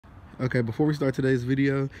Okay, before we start today's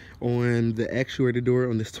video on the actuator door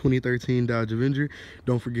on this 2013 Dodge Avenger,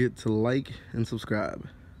 don't forget to like and subscribe.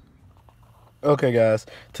 Okay guys,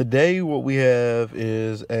 today what we have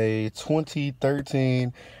is a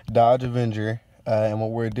 2013 Dodge Avenger, and what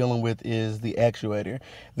we're dealing with is the actuator.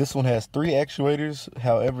 This one has 3 actuators,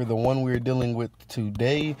 however the one we're dealing with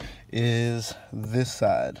today is this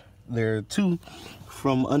side. There are 2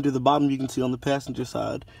 from under the bottom you can see on the passenger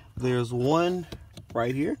side. There's one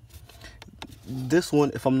right here. This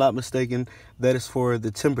one, if I'm not mistaken, that is for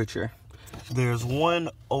the temperature. There's one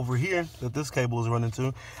over here that this cable is running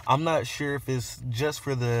to. I'm not sure if it's just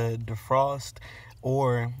for the defrost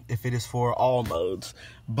or if it is for all modes,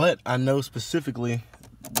 but I know specifically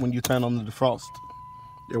when you turn on the defrost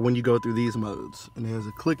or when you go through these modes, and there's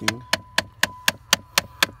a clicking,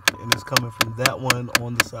 and it's coming from that one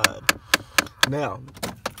on the side. Now,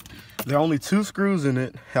 there are only 2 screws in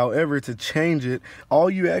it. However, to change it, all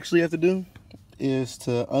you actually have to do is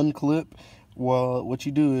to unclip. Well, what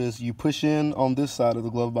you do is you push in on this side of the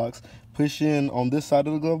glove box, push in on this side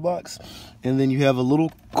of the glove box, and then you have a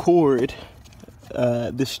little cord,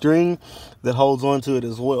 the string that holds onto it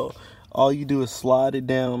as well. All you do is slide it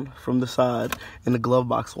down from the side and the glove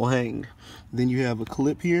box will hang. Then you have a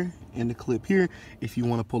clip here and a clip here if you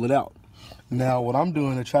want to pull it out. Now what I'm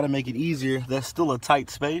doing to try to make it easier, that's still a tight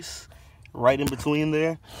space right in between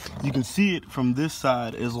there. You can see it from this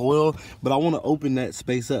side as well, but I want to open that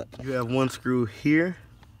space up. You have one screw here,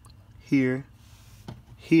 here,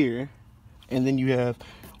 here, and then you have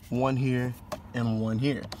one here and one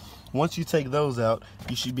here. Once you take those out,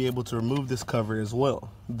 you should be able to remove this cover as well.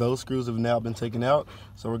 Those screws have now been taken out,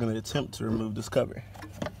 so we're going to attempt to remove this cover.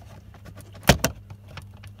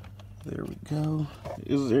 There we go.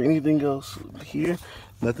 Is there anything else here?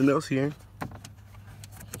 Nothing else here.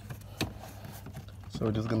 So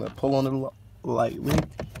we're just gonna pull on it lightly.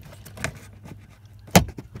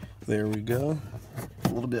 There we go. A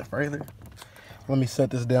little bit further. Let me set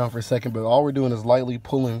this down for a second, but all we're doing is lightly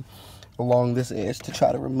pulling along this edge to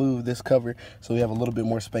try to remove this cover so we have a little bit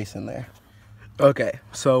more space in there. Okay,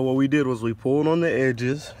 so what we did was we pulled on the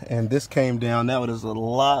edges and this came down. Now there's a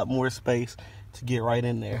lot more space to get right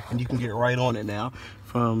in there, and you can get right on it now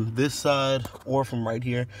from this side or from right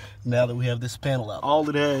here now that we have this panel out. All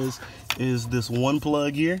it has is this one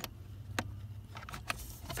plug here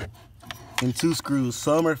and 2 screws.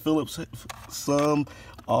 Some are Phillips, some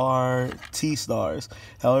are T-Stars.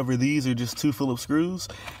 However, these are just 2 Phillips screws.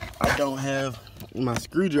 I don't have my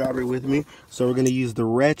screwdriver with me, so we're going to use the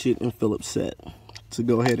ratchet and Phillips set to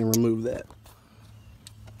go ahead and remove that.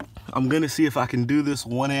 I'm going to see if I can do this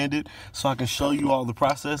one-handed so I can show you all the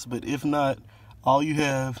process, but if not, all you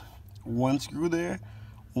have, one screw there,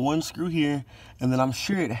 one screw here, and then I'm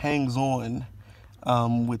sure it hangs on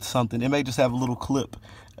with something. It may just have a little clip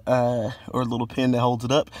or a little pin that holds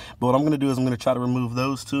it up, but what I'm going to do is I'm going to try to remove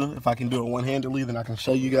those 2. If I can do it one-handedly, then I can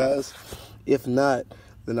show you guys. If not,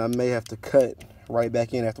 then I may have to cut right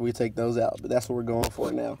back in after we take those out, but that's what we're going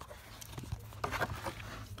for now.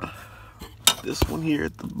 This one here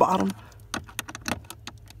at the bottom.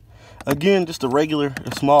 Again, just a regular,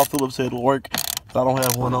 a small Phillips head will work, but I don't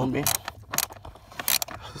have one on me.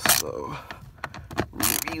 So,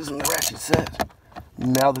 we're using the ratchet set.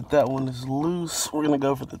 Now that that one is loose, we're gonna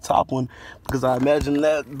go for the top one because I imagine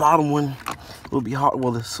that bottom one will be hard.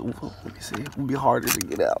 Well, let me see, it will be harder to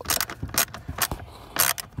get out.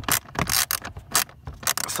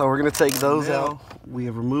 So we're gonna take those out. We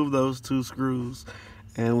have removed those 2 screws,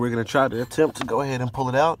 and we're gonna try to attempt to go ahead and pull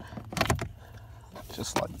it out,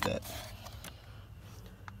 just like that.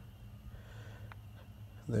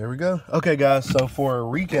 There we go. Okay guys, so for a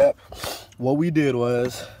recap, what we did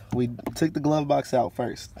was we took the glove box out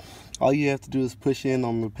first. All you have to do is push in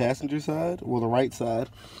on the passenger side, or the right side,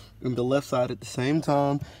 and the left side at the same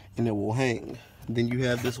time, and it will hang. Then you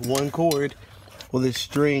have this one cord with a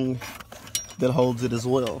string that holds it as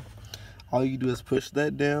well. All you do is push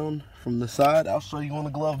that down from the side. I'll show you on the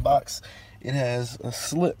glove box. It has a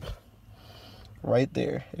slip right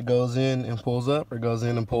there. It goes in and pulls up, or goes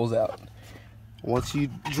in and pulls out. Once you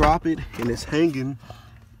drop it and it's hanging,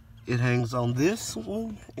 it hangs on this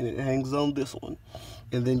one and it hangs on this one,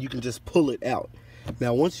 and then you can just pull it out.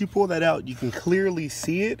 Now once you pull that out, you can clearly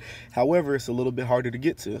see it. However, it's a little bit harder to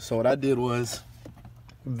get to. So what I did was,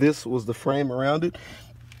 this was the frame around it.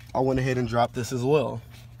 I went ahead and dropped this as well.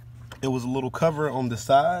 It was a little cover on the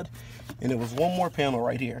side, and it was one more panel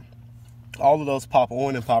right here. All of those pop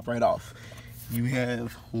on and pop right off. You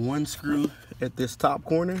have one screw at this top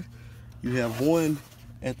corner. You have one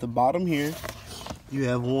at the bottom here. You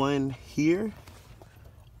have one here,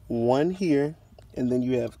 and then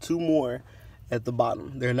you have 2 more at the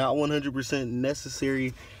bottom. They're not 100%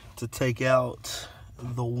 necessary to take out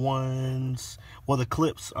the ones, well, the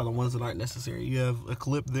clips are the ones that aren't necessary. You have a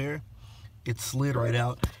clip there, it slid right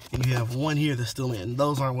out, and you have one here that's still in.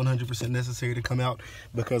 Those aren't 100% necessary to come out,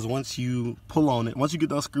 because once you pull on it, once you get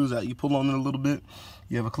those screws out, you pull on it a little bit,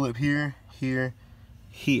 you have a clip here, here,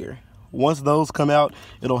 here. Once those come out,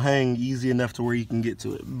 it'll hang easy enough to where you can get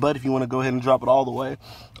to it. But if you want to go ahead and drop it all the way,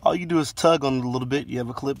 all you do is tug on it a little bit. You have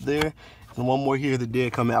a clip there, and one more here that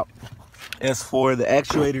did come out. As for the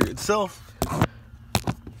actuator itself,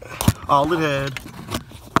 all it had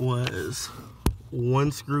was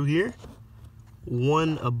one screw here,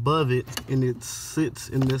 one above it, and it sits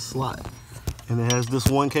in this slot. And it has this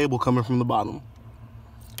one cable coming from the bottom.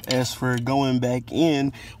 As for going back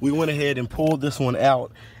in, we went ahead and pulled this one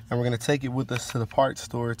out, and we're going to take it with us to the parts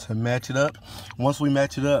store to match it up. Once we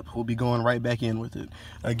match it up, we'll be going right back in with it.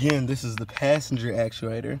 Again, this is the passenger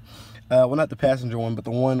actuator. Well, not the passenger one, but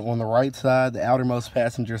the one on the right side, the outermost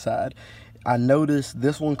passenger side. I noticed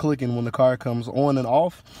this one clicking when the car comes on and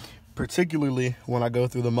off, particularly when I go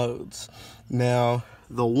through the modes. Now,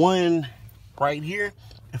 the one right here,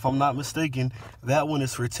 if I'm not mistaken, that one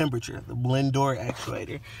is for temperature, the blend door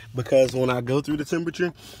actuator. Because when I go through the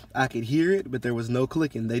temperature, I could hear it, but there was no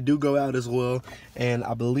clicking. They do go out as well, and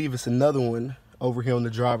I believe it's another one over here on the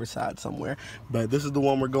driver's side somewhere. But this is the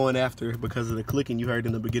one we're going after because of the clicking you heard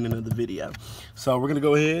in the beginning of the video. So we're gonna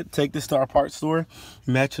go ahead, take this to our parts store,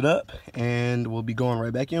 match it up, and we'll be going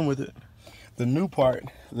right back in with it. The new part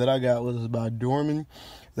that I got was by Dorman.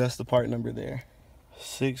 That's the part number there,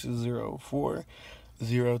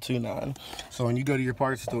 604029. So when you go to your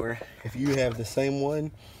parts store, if you have the same one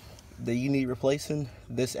that you need replacing,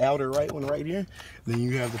 this outer right one right here, then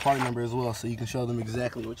you have the part number as well, so you can show them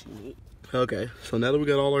exactly what you need. Okay, so now that we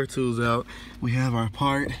got all our tools out, we have our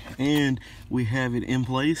part and we have it in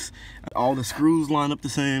place. All the screws line up the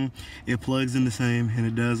same, it plugs in the same, and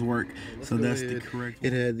it does work. So that's the correct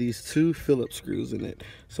one. It had these two Phillips screws in it.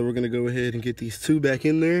 So we're gonna go ahead and get these two back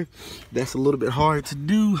in there. That's a little bit hard to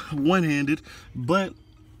do one-handed, but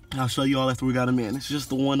I'll show you all after we got them in. It's just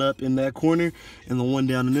the one up in that corner and the one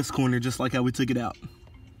down in this corner, just like how we took it out.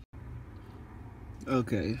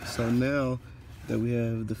 Okay, so now that we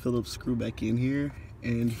have the Phillips screw back in here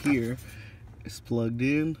and here, it's plugged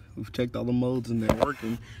in. We've checked all the modes and they're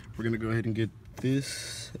working. We're gonna go ahead and get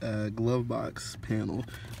this glove box panel.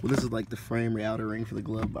 Well, this is like the frame or outer ring for the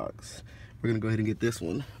glove box. We're gonna go ahead and get this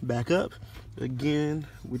one back up. Again,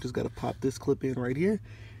 we just gotta pop this clip in right here,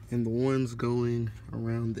 and the one's going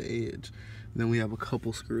around the edge. And then we have a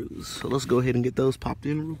couple screws. So let's go ahead and get those popped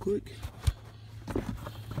in real quick.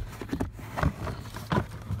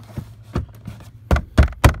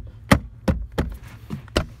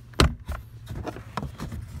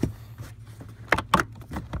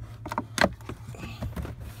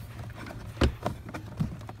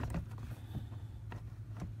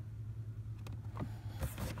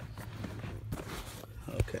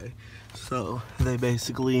 Okay, so they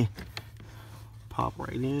basically pop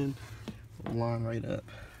right in, line right up.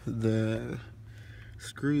 The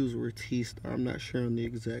screws were T-star. I'm not sure on the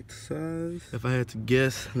exact size. If I had to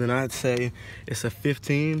guess, then I'd say it's a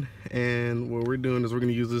 15, and what we're doing is we're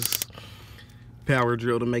gonna use this power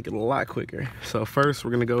drill to make it a lot quicker. So first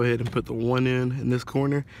we're gonna go ahead and put the one in this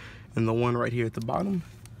corner and the one right here at the bottom.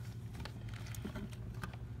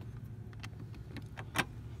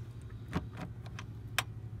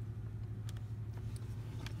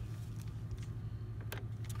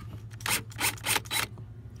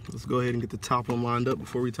 Let's go ahead and get the top one lined up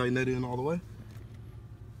before we tighten that in all the way.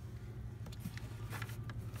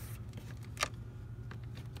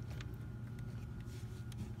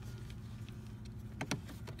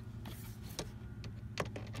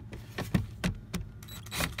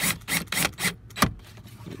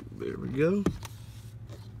 There we go.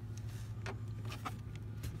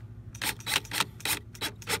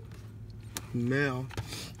 Now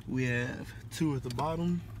we have two at the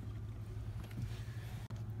bottom.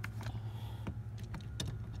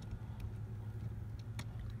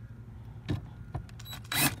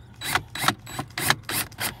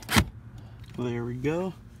 There we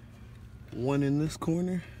go. One in this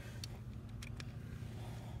corner.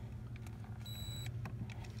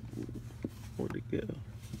 Where'd it go?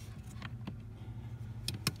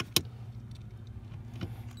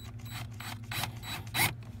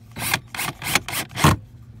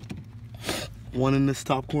 One in this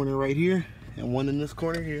top corner right here, and one in this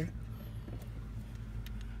corner here.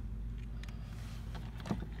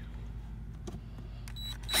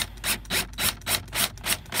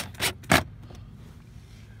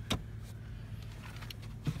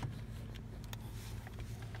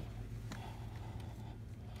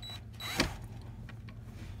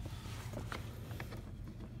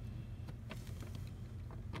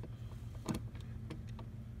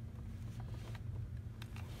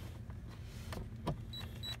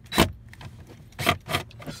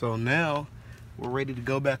 So now we're ready to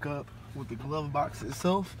go back up with the glove box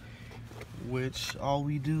itself, which all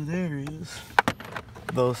we do there is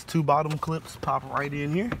those 2 bottom clips pop right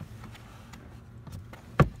in here.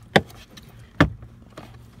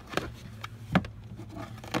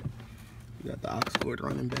 We got the aux cord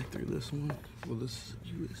running back through this one with this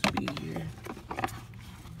USB here.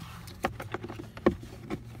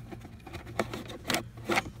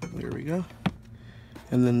 There we go.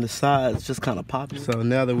 And then the sides just kind of pop. So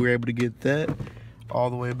now that we're able to get that all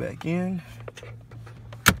the way back in,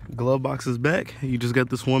 glove box is back. You just got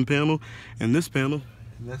this one panel and this panel,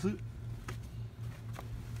 and that's it.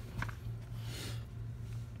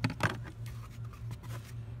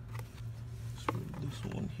 Let's put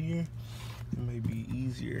this one here. It may be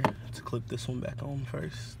easier to clip this one back on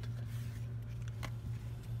first.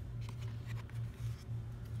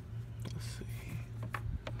 Let's see.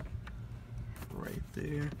 Right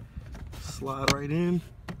there. Slide right in.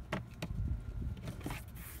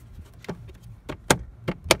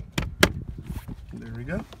 There we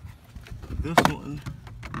go. This one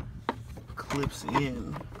clips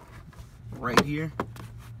in right here.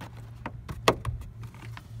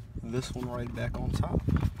 This one right back on top.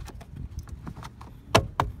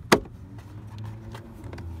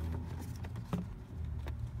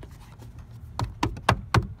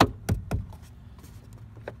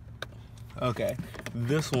 Okay,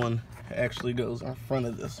 this one actually goes in front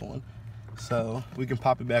of this one. So we can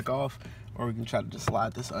pop it back off, or we can try to just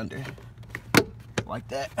slide this under like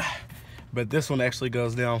that. But this one actually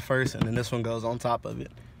goes down first, and then this one goes on top of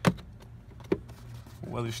it.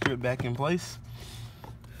 Weather strip back in place,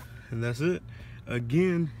 and that's it.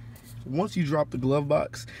 Again, once you drop the glove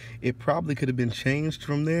box, it probably could have been changed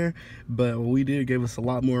from there, but what we did gave us a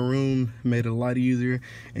lot more room, made it a lot easier,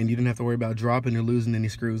 and you didn't have to worry about dropping or losing any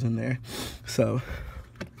screws in there. So,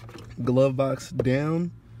 glove box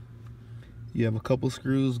down, you have a couple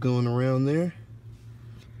screws going around there,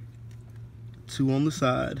 2 on the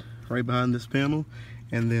side, right behind this panel,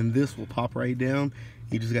 and then this will pop right down.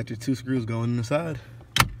 You just got your 2 screws going in the side,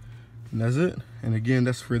 and that's it. And again,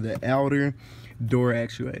 that's for the outer door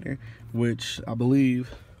actuator, which I believe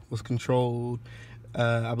was controlled.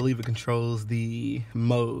 I believe it controls the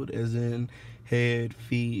mode, as in head,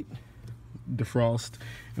 feet, defrost,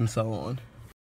 and so on.